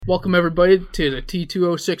Welcome, everybody, to the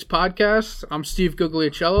T206 podcast. I'm Steve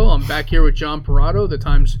Gugliociello. I'm back here with John Perrotto, the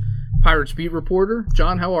Times Pirates beat reporter.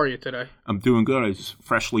 John, how are you today? I'm doing good. I just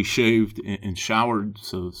freshly shaved and showered,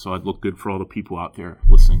 so I'd look good for all the people out there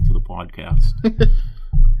listening to the podcast.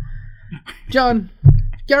 John,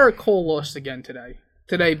 Gerrit Cole lost again today.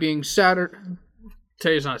 Today being Saturday.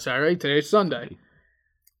 Today's not Saturday. Today's Sunday.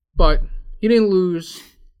 But he didn't lose.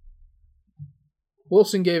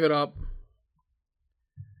 Wilson gave it up.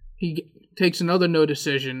 He takes another no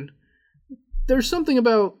decision. There's something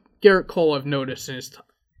about Gerrit Cole I've noticed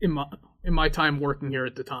in my time working here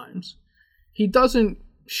at the Times. He doesn't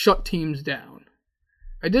shut teams down.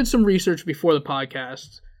 I did some research before the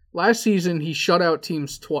podcast. Last season, he shut out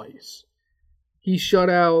teams twice. He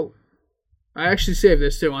shut out, I actually saved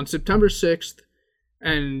this too, on September 6th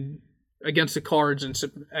and against the Cards and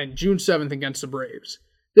June 7th against the Braves.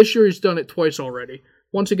 This year he's done it twice already.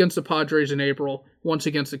 Once against the Padres in April, once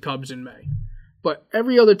against the Cubs in May. But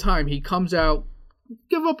every other time he comes out,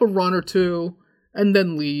 give up a run or two, and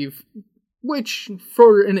then leave, which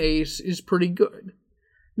for an ace is pretty good.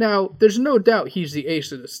 Now, there's no doubt he's the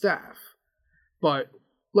ace of the staff. But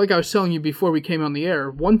like I was telling you before we came on the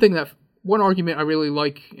air, one argument I really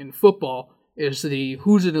like in football is the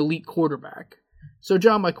who's an elite quarterback. So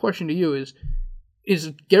John, my question to you is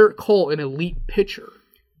Gerrit Cole an elite pitcher?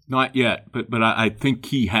 Not yet, but I think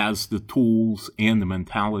he has the tools and the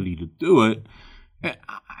mentality to do it.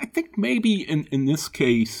 I think maybe in this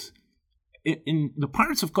case, the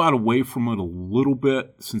Pirates have got away from it a little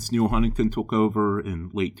bit since Neil Huntington took over in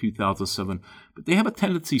late 2007, but they have a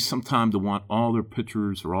tendency sometimes to want all their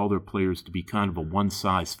pitchers or all their players to be kind of a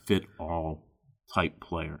one-size-fit-all type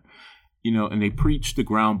player. You know, and they preach the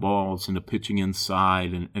ground balls and the pitching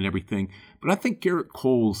inside and everything. But I think Gerrit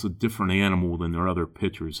Cole's a different animal than their other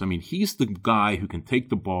pitchers. I mean, he's the guy who can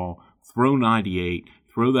take the ball, throw 98,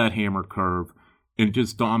 throw that hammer curve, and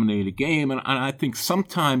just dominate a game. And I think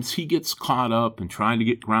sometimes he gets caught up in trying to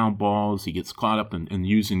get ground balls. He gets caught up in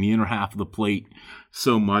using the inner half of the plate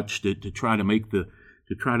so much to try to make the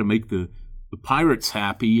Pirates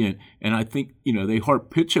happy, and I think, you know, they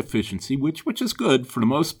heart pitch efficiency, which is good for the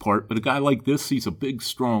most part, but a guy like this, he's a big,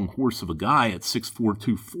 strong horse of a guy at 6'4",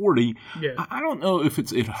 240. Yeah. I don't know if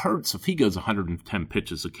it hurts if he goes 110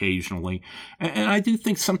 pitches occasionally, and I do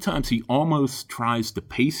think sometimes he almost tries to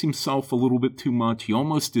pace himself a little bit too much. He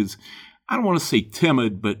almost is, I don't want to say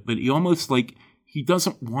timid, but he almost like, he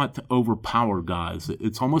doesn't want to overpower guys.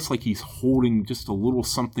 It's almost like he's holding just a little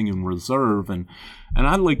something in reserve. And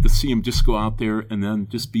I'd like to see him just go out there and then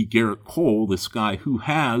just be Gerrit Cole, this guy who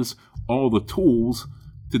has all the tools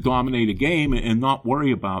to dominate a game and not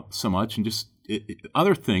worry about so much and just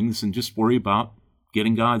other things and just worry about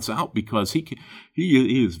getting guys out, because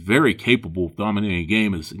he is very capable of dominating a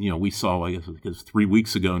game. As you know, we saw, I guess 3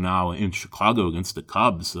 weeks ago now in Chicago against the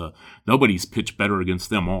Cubs. Nobody's pitched better against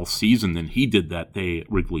them all season than he did that day at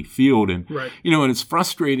Wrigley Field. And right. You know, and it's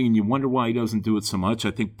frustrating, and you wonder why he doesn't do it so much.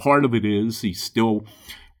 I think part of it is he's still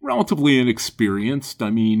relatively inexperienced. I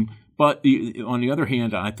mean, but on the other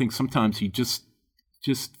hand, I think sometimes he just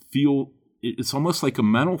feel it's almost like a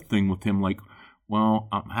mental thing with him, like, well,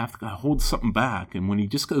 I have to hold something back. And when he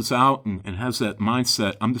just goes out and has that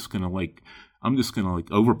mindset, I'm just gonna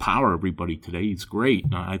overpower everybody today, he's great.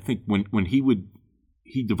 And I think when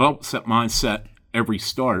he develops that mindset every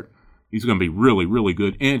start, he's gonna be really, really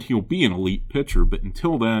good, and he'll be an elite pitcher. But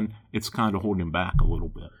until then, it's kind of holding him back a little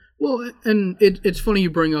bit. Well, and it's funny you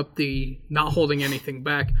bring up the not holding anything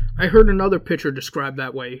back. I heard another pitcher described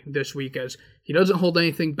that way this week as he doesn't hold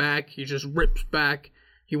anything back, he just rips back.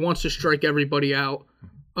 He wants to strike everybody out.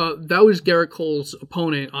 That was Gerrit Cole's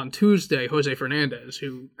opponent on Tuesday, Jose Fernandez,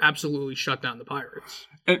 who absolutely shut down the Pirates.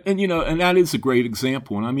 And you know, and that is a great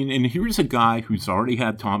example. And I mean, and here's a guy who's already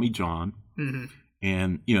had Tommy John. Mm-hmm.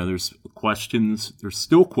 And, you know, there's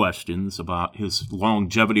still questions about his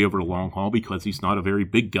longevity over the long haul, because he's not a very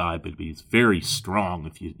big guy, but he's very strong.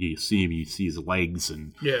 If you see him, you see his legs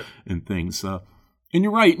and things. And you're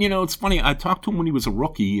right. You know, it's funny. I talked to him when he was a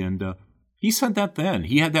rookie, and he said that then.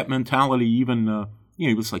 He had that mentality even,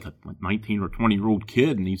 he was like a 19 or 20-year-old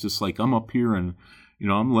kid, and he's just like, I'm up here and, you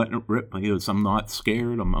know, I'm letting it rip. I'm not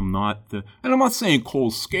scared. I'm not, and I'm not saying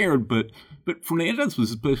Cole's scared, but Fernandez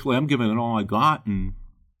was basically, I'm giving it all I got, and,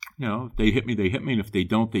 you know, if they hit me, and if they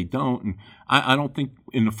don't, they don't. And I don't think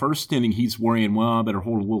in the first inning he's worrying, well, I better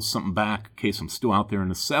hold a little something back in case I'm still out there in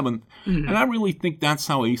the seventh. Mm-hmm. And I really think that's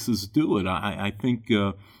how aces do it. I think,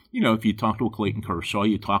 if you talk to a Clayton Kershaw,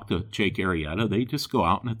 you talk to Jake Arrieta, they just go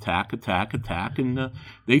out and attack, and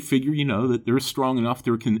they figure, that they're strong enough,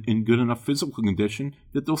 they're in good enough physical condition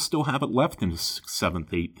that they'll still have it left in the 7th,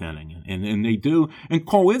 8th inning, and they do. And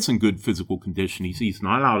Cole is in good physical condition. He's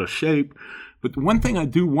not out of shape. But the one thing I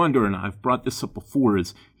do wonder, and I've brought this up before,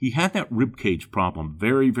 is he had that ribcage problem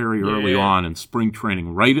very, very early on in spring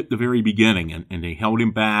training, right at the very beginning, and they held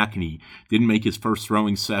him back, and he didn't make his first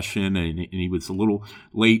throwing session, and he was a little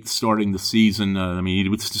late starting the season. He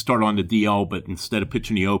would start on the DL, but instead of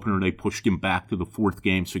pitching the opener, they pushed him back to the 4th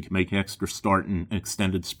game so he could make an extra start in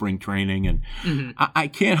extended spring training. And I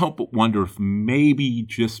can't help but wonder if maybe,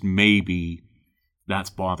 just maybe,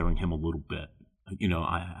 that's bothering him a little bit.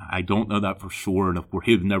 I don't know that for sure, and of course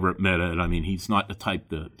he'd never admit it. He's not the type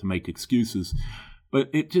to make excuses, but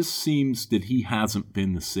it just seems that he hasn't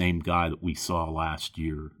been the same guy that we saw last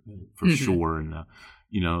year for sure. And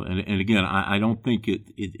and again, I don't think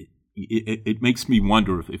it makes me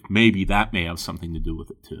wonder if maybe that may have something to do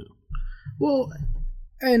with it too. Well,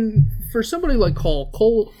 and for somebody like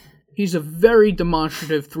Cole, he's a very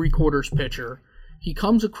demonstrative 3/4 pitcher. He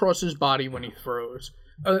comes across his body when he throws.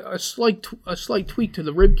 A slight tweak to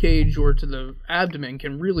the rib cage or to the abdomen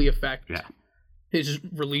can really affect his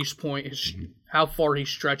release point, how far he's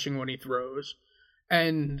stretching when he throws.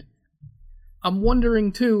 And I'm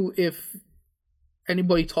wondering, too, if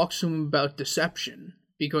anybody talks to him about deception,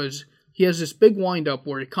 because he has this big windup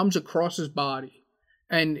where it comes across his body.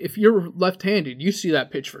 And if you're left-handed, you see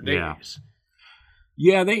that pitch for days.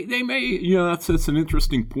 Yeah, they may, that's an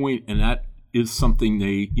interesting point, and that is something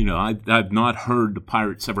they, I've not heard the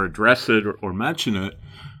Pirates ever address it or mention it,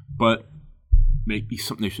 but maybe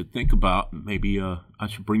something they should think about. Maybe I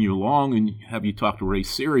should bring you along and have you talk to Ray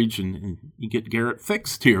Searage and you get Gerrit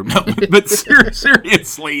fixed here. No, but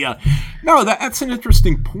seriously, no, that's an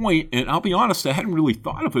interesting point, and I'll be honest, I hadn't really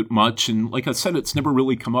thought of it much, and like I said, it's never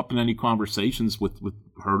really come up in any conversations with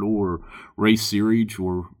Perrotto or Ray Searage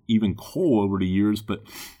or even Cole over the years, but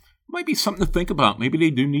might be something to think about. Maybe they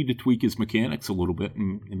do need to tweak his mechanics a little bit,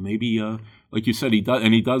 and maybe, like you said, he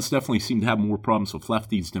does definitely seem to have more problems with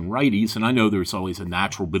lefties than righties. And I know there's always a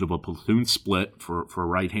natural bit of a platoon split for a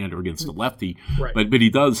right-hander against a lefty, right. But he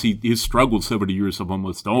does. His struggles over the years have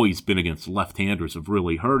almost always been against left-handers, have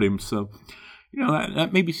really hurt him. So,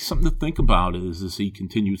 that may be something to think about as he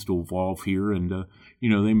continues to evolve here, and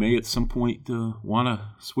they may at some point want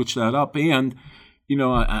to switch that up. And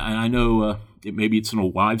I know. Maybe it's an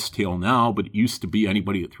old wives' tale now, but it used to be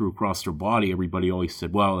anybody that threw across their body, everybody always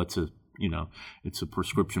said, well, it's a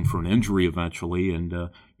prescription for an injury eventually.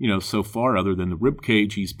 And, so far, other than the rib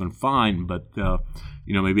cage, he's been fine. But,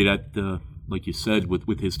 maybe that, like you said,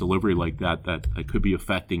 with his delivery like that could be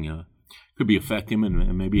affecting him.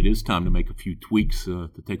 And maybe it is time to make a few tweaks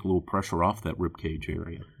to take a little pressure off that rib cage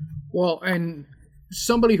area. Well, and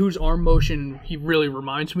somebody whose arm motion he really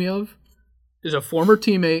reminds me of is a former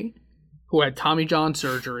teammate who had Tommy John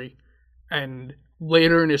surgery and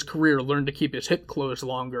later in his career learned to keep his hip closed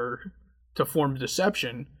longer to form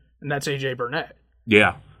deception, and that's A.J. Burnett.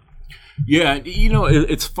 Yeah. Yeah,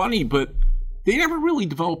 it's funny, but they never really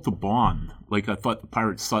developed a bond like I thought the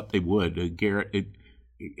Pirates thought they would. Gerrit,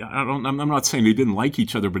 I'm not saying they didn't like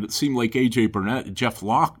each other, but it seemed like A.J. Burnett and Jeff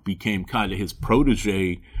Locke became kind of his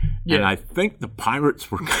protege, and I think the Pirates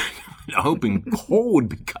were kind of hoping Cole would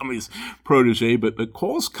become his protege, but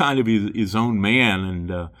Cole's kind of his own man,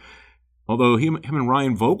 and although him and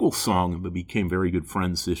Ryan Vogelsong became very good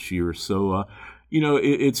friends this year, so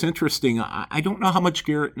it's interesting. I don't know how much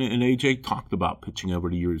Gerrit and AJ talked about pitching over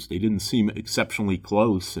the years. They didn't seem exceptionally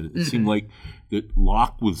close, and it seemed like that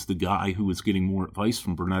Locke was the guy who was getting more advice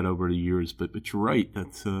from Burnett over the years. But you're right,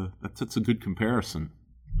 that's a good comparison.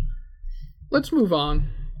 Let's move on.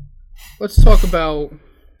 Let's talk about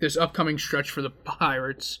this upcoming stretch for the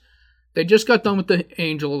Pirates. They just got done with the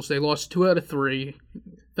Angels. They lost 2 out of 3,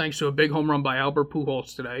 thanks to a big home run by Albert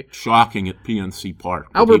Pujols today. Shocking at PNC Park.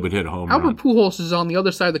 He would hit a home run. Albert Pujols is on the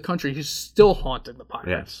other side of the country. He's still haunting the Pirates.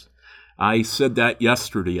 Yes. I said that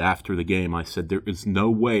yesterday after the game. I said there is no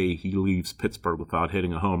way he leaves Pittsburgh without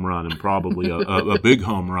hitting a home run, and probably a big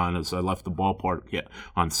home run, as I left the ballpark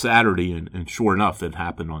on Saturday, and sure enough, it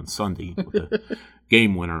happened on Sunday with a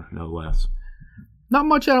game winner, no less. Not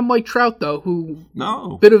much out of Mike Trout, though, who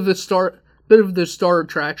bit of the star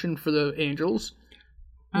attraction for the Angels.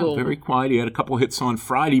 Very quiet. He had a couple hits on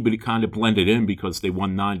Friday, but he kind of blended in because they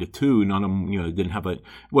won 9-2. None of them, didn't have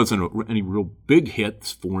wasn't any real big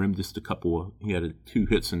hits for him. Just a couple. He had 2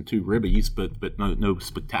 hits and 2 ribbies, but no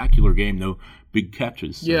spectacular game, no big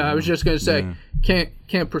catches. So, I was just gonna say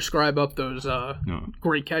can't prescribe up those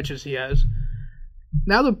great catches he has.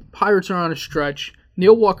 Now the Pirates are on a stretch.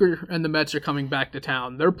 Neil Walker and the Mets are coming back to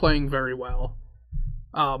town. They're playing very well.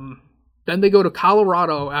 Then they go to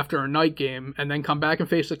Colorado after a night game and then come back and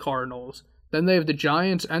face the Cardinals. Then they have the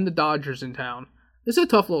Giants and the Dodgers in town. This is a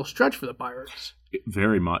tough little stretch for the Pirates.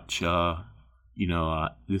 Very much.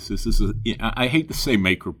 This is I hate to say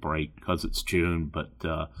make or break because it's June, but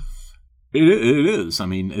it is. I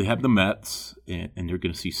mean, they have the Mets, and they're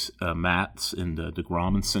going to see Mats and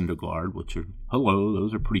DeGrom and Syndergaard, which are,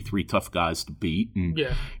 those are pretty three tough guys to beat. And,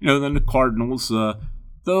 then the Cardinals,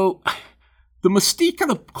 though... The mystique of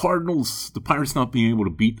the Cardinals, the Pirates not being able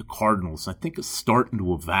to beat the Cardinals, I think is starting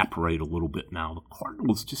to evaporate a little bit now. The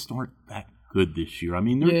Cardinals just aren't that good this year. I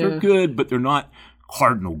mean, they're good, but they're not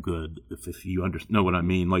Cardinal good, if you know what I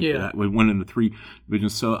mean. Like that, we went into 3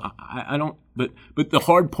 divisions. So I don't. But the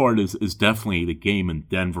hard part is definitely the game in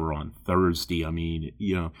Denver on Thursday. I mean,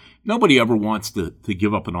 nobody ever wants to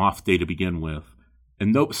give up an off day to begin with,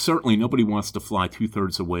 and certainly nobody wants to fly 2/3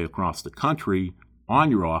 of the way across the country on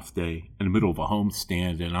your off day in the middle of a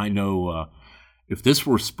homestand. And I know if this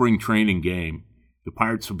were a spring training game, the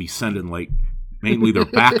Pirates would be sending mainly their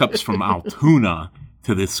backups from Altoona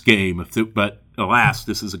to this game. But alas,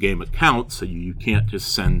 this is a game that counts, so you can't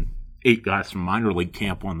just send 8 guys from minor league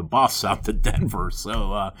camp on the bus out to Denver.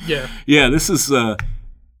 So this is going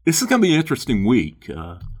to be an interesting week.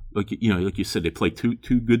 Like you said, they play two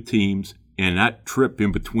good teams, and that trip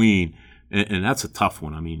in between. And that's a tough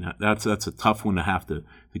one. I mean, that's a tough one to have to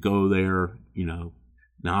go there.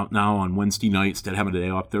 Now on Wednesday night, instead of having a day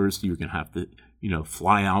off Thursday, you're going to have to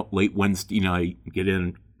fly out late Wednesday night, get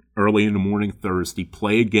in early in the morning Thursday,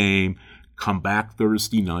 play a game, come back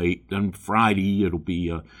Thursday night. Then Friday it'll be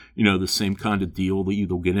the same kind of deal that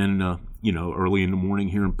you'll get in early in the morning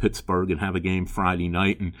here in Pittsburgh and have a game Friday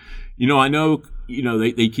night. And I know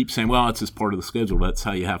they keep saying, well, it's just part of the schedule. That's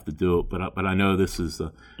how you have to do it. But I know this is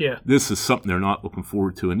something they're not looking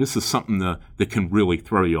forward to, and this is something that can really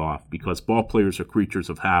throw you off because ball players are creatures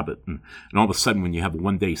of habit, and all of a sudden when you have a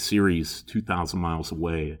 1-day series 2,000 miles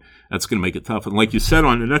away, that's going to make it tough. And like you said,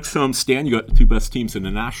 on the next homestand, you got the 2 best teams in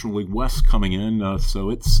the National League West coming in, so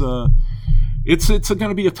it's going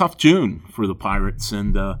to be a tough June for the Pirates,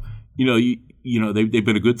 and they've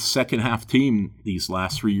been a good second half team these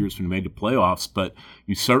last 3 years when they made the playoffs, but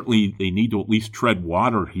they need to at least tread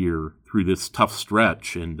water here through this tough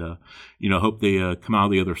stretch, and hope they come out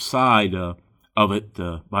the other side of it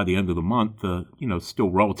by the end of the month. Still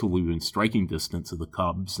relatively within striking distance of the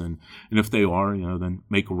Cubs, and if they are, then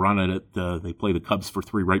make a run at it. They play the Cubs for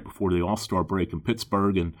 3 right before the All-Star break in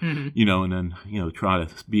Pittsburgh, and and then try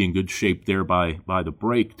to be in good shape there by the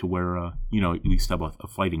break to where at least have a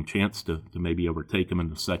fighting chance to maybe overtake them in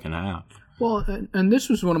the second half. Well, and this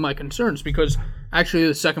was one of my concerns because actually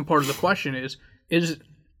the second part of the question is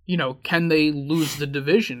can they lose the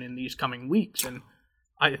division in these coming weeks? And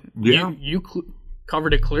you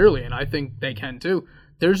covered it clearly, and I think they can too.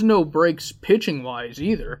 There's no breaks pitching-wise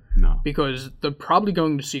either. No. Because they're probably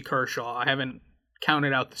going to see Kershaw. I haven't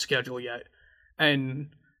counted out the schedule yet. And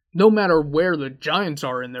no matter where the Giants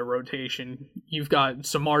are in their rotation, you've got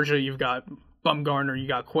Samardzija, you've got Bumgarner, you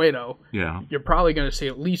got Cueto. Yeah. You're probably going to see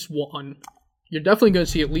at least one. You're definitely going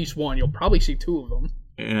to see at least one. You'll probably see 2 of them.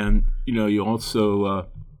 And, you also...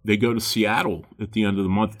 they go to Seattle at the end of the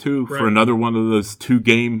month, too, for another one of those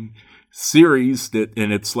 2-game series.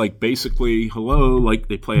 And it's basically,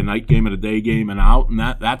 they play a night game and a day game and out. And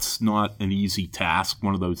that's not an easy task,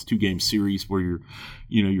 one of those 2-game series where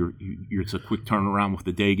you're it's a quick turnaround with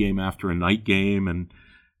the day game after a night game. And,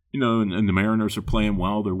 and the Mariners are playing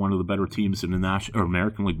well. They're one of the better teams in the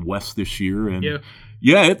American League West this year. And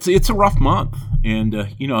it's a rough month. And,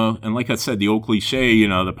 and like I said, the old cliche,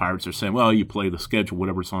 the Pirates are saying, well, you play the schedule,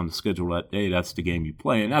 whatever's on the schedule that day, that's the game you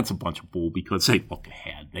play. And that's a bunch of bull because they look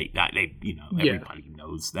ahead. Everybody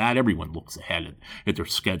knows that. Everyone looks ahead at their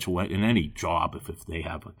schedule in any job if they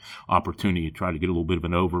have an opportunity to try to get a little bit of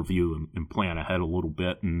an overview and plan ahead a little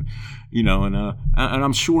bit. And, and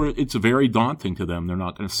I'm sure it's very daunting to them. They're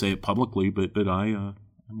not going to say it publicly, but I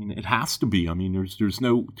mean, it has to be. I mean, there's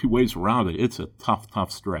no 2 ways around it. It's a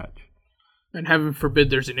tough stretch. And heaven forbid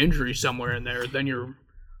there's an injury somewhere in there. Then you're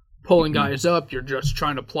pulling guys up. You're just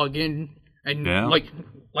trying to plug in. And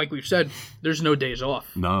like we've said, there's no days off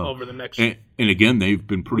over the next and again, they've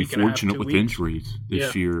been pretty fortunate with injuries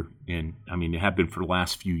this year. And, I mean, they have been for the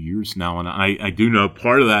last few years now. And I do know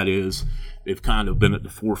part of that is they've kind of been at the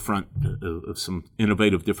forefront of some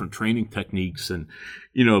innovative different training techniques. And,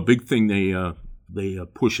 a big thing they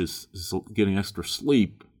push is getting extra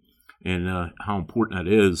sleep and how important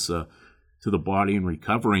that is to the body and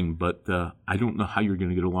recovering. But I don't know how you're going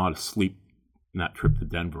to get a lot of sleep in that trip to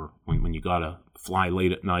Denver when you got to fly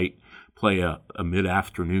late at night, play a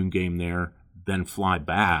mid-afternoon game there, then fly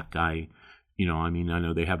back. I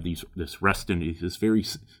know they have this rest in this very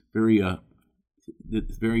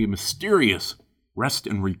mysterious rest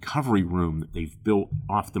and recovery room that they've built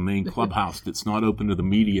off the main clubhouse that's not open to the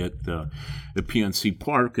media at PNC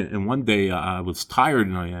Park. And one day I was tired,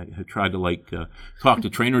 and I tried to talk to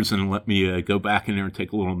trainers and let me go back in there and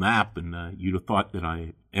take a little nap. And you'd have thought that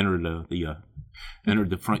I entered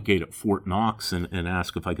the front gate at Fort Knox and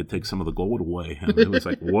asked if I could take some of the gold away. And it was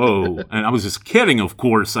like, whoa. And I was just kidding, of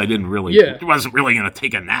course. I wasn't really going to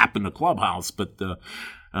take a nap in the clubhouse. But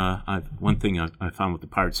one thing I found with the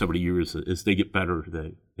Pirates over the years is they get better.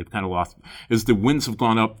 They've kind of lost. As the wins have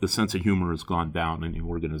gone up, the sense of humor has gone down in the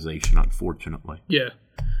organization, unfortunately. Yeah.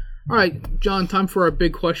 All right, John, time for our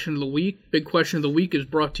big question of the week. Big question of the week is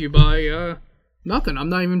brought to you by nothing. I'm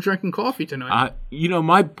not even drinking coffee tonight.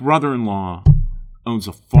 My brother-in-law owns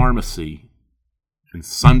a pharmacy in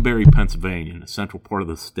Sunbury, Pennsylvania, in the central part of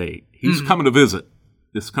the state. He's coming to visit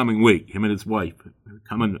this coming week, him and his wife.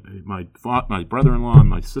 My brother-in-law and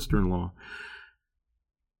my sister-in-law.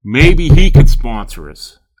 Maybe he could sponsor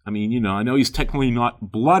us. I mean, I know he's technically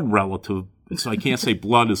not blood relative, so I can't say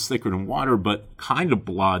blood is thicker than water, but kind of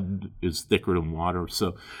blood is thicker than water.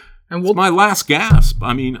 So it's my last gasp.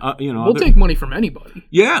 I mean, we'll take money from anybody.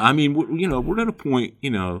 Yeah, I mean, we're at a point.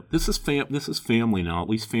 This is family now, at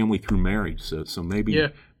least family through marriage. So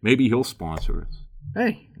maybe he'll sponsor us.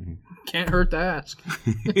 Hey, can't hurt to ask.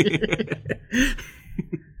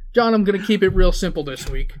 John, I'm going to keep it real simple this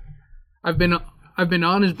week. I've been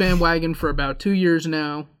on his bandwagon for about 2 years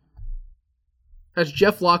now. Has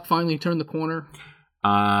Jeff Locke finally turned the corner?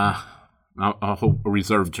 I'll hold a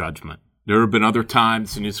reserve judgment. There have been other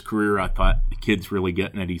times in his career I thought the kid's really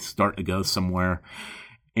getting it. He's starting to go somewhere.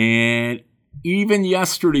 And even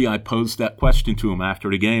yesterday I posed that question to him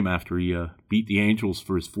after the game, after he beat the Angels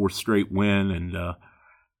for his fourth straight win. And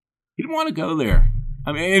he didn't want to go there.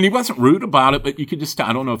 I mean, and he wasn't rude about it, but you could just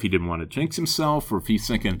I don't know if he didn't want to jinx himself or if he's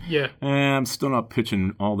thinking, I'm still not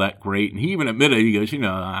pitching all that great. And he even admitted, he goes,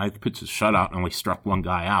 I pitched a shutout and only struck one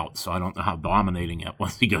guy out, so I don't know how dominating it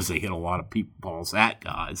was. He goes, they hit a lot of balls at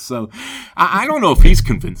guys. So I don't know if he's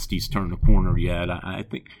convinced he's turned the corner yet. I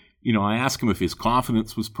think, I asked him if his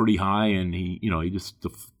confidence was pretty high, and he just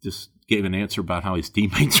gave an answer about how his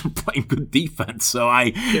teammates are playing good defense. So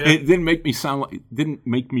it didn't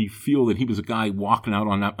make me feel that he was a guy walking out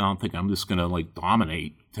on that mound thinking I'm just going to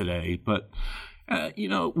dominate today. But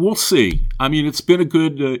we'll see. I mean, it's been a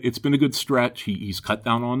good stretch. He's cut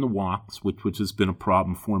down on the walks, which has been a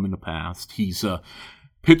problem for him in the past. He's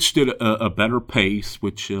pitched at a better pace,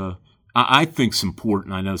 which I think is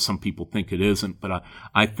important. I know some people think it isn't, but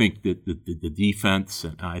I think that the defense,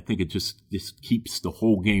 and I think it just keeps the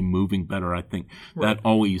whole game moving better. I think that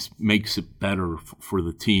always makes it better for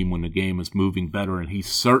the team when the game is moving better, and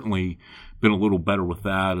he's certainly been a little better with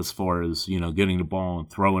that as far as, getting the ball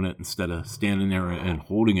and throwing it instead of standing there and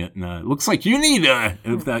holding it. And it looks like you need,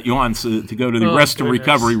 if that yawns, to go to the rest and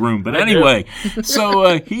recovery room. But anyway,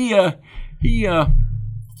 so he to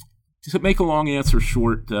make a long answer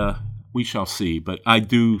short, we shall see, but I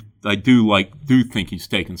do think he's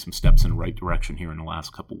taken some steps in the right direction here in the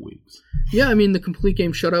last couple of weeks. Yeah, I mean, the complete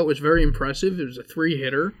game shutout was very impressive. It was a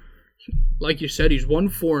 3-hitter. Like you said, he's won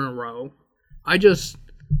 4 in a row. I just,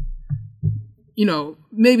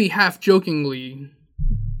 maybe half jokingly,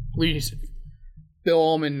 Bill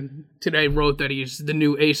Ullman today wrote that he's the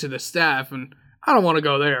new ace of the staff, and I don't want to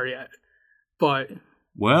go there yet. But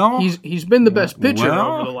he's been the best pitcher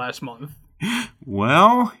over the last month.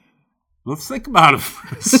 Well, let's think about it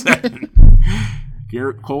for a second.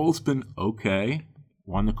 Gerrit Cole's been okay.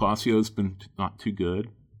 Juan Nicasio's been not too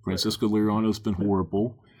good. Francisco Liriano's been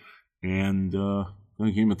horrible. And I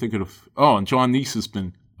can't even think of... and John Neese has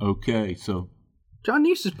been okay. So John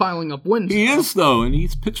Neese is piling up wins. He is, though, and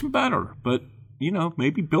he's pitching better. But,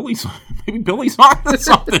 maybe Billy's on to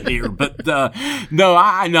something here. But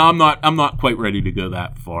I'm not quite ready to go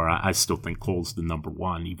that far. I still think Cole's the number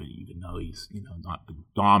one, even though he's not been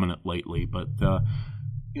dominant lately. But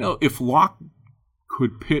if Locke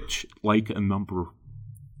could pitch like a number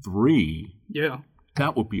 3,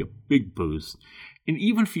 that would be a big boost. And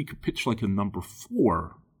even if he could pitch like a number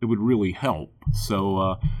 4, it would really help.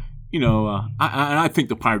 So. I think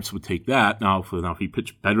the Pirates would take that. Now, if he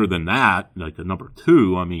pitched better than that, like a number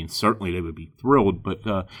 2, I mean, certainly they would be thrilled. But,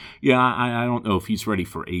 I don't know if he's ready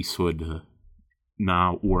for acehood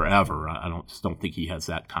now or ever. I don't think he has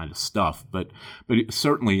that kind of stuff. But it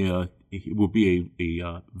certainly it will be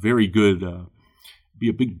a very good be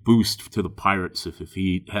a big boost to the Pirates if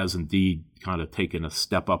he has indeed kind of taken a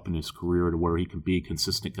step up in his career to where he can be a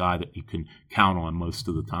consistent guy that you can count on most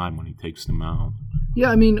of the time when he takes the mound. Yeah,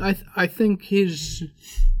 I mean, I think his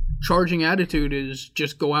charging attitude is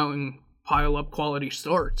just go out and pile up quality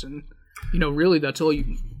starts, and really that's all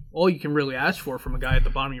you can really ask for from a guy at the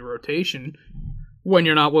bottom of your rotation when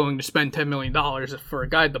you're not willing to spend $10 million for a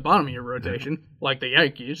guy at the bottom of your rotation, like the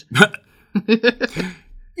Yankees.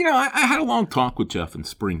 I had a long talk with Jeff in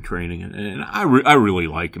spring training, and I really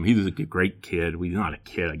like him. He's a great kid. Well, he's not a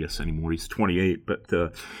kid, I guess, anymore. He's 28, but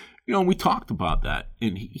we talked about that,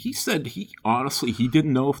 and he said he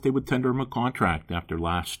didn't know if they would tender him a contract after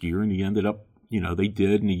last year, and he ended up, they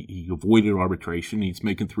did, and he avoided arbitration. He's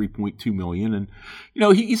making $3.2 million, and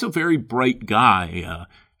he's a very bright guy.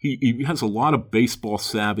 He has a lot of baseball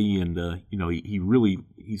savvy, and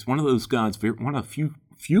he's one of those guys, one of the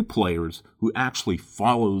few players who actually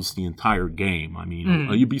follows the entire game. I mean,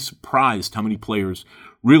 you'd be surprised how many players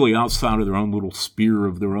really outside of their own little sphere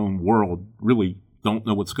of their own world really don't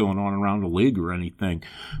know what's going on around the league or anything.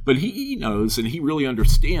 But he knows, and he really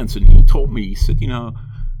understands. And he told me, he said,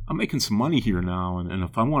 I'm making some money here now, and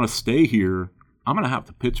if I want to stay here, I'm going to have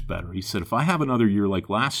to pitch better. He said, if I have another year like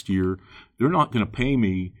last year, they're not going to pay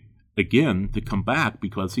me again to come back,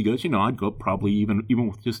 because he goes, I'd go probably even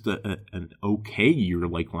with just an okay year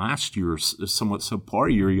like last year, or a somewhat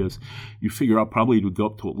subpar year. He goes, you figure out probably it would go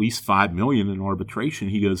up to at least $5 million in arbitration.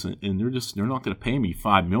 He goes, and they're not going to pay me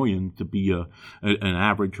 $5 million to be an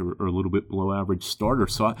average or a little bit below average starter.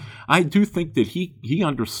 So I do think that he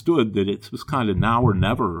understood that it was kind of now or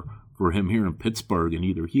never for him here in Pittsburgh, and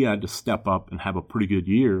either he had to step up and have a pretty good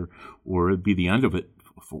year, or it'd be the end of it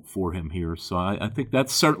for him here. So I think that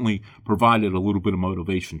certainly provided a little bit of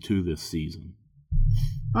motivation to this season.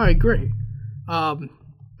 All right, great.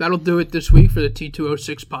 That'll do it this week for the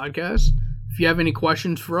T206 podcast. If you have any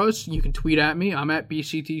questions for us, you can tweet at me. I'm at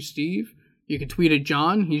BCT Steve. You can tweet at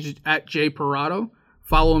John. He's at J Perrotto.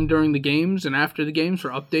 Follow him during the games and after the games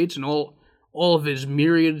for updates and all of his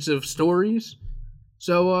myriads of stories.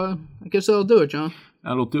 So I guess that'll do it, John.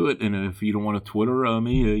 That'll do it. And if you don't want to Twitter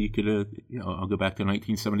me, you could, I'll go back to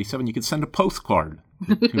 1977. You could send a postcard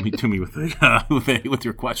to me with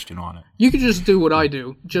your question on it. You could just do what I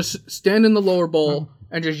do. Just stand in the lower bowl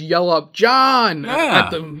and just yell up, John, at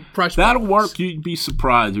the press box. That'll work. You'd be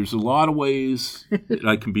surprised. There's a lot of ways that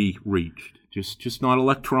I can be reached. Just not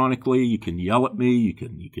electronically. You can yell at me. You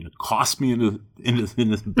can accost me in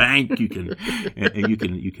the bank. You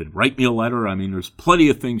can write me a letter. I mean, there's plenty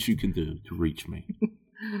of things you can do to reach me.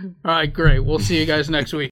 All right, great. We'll see you guys next week.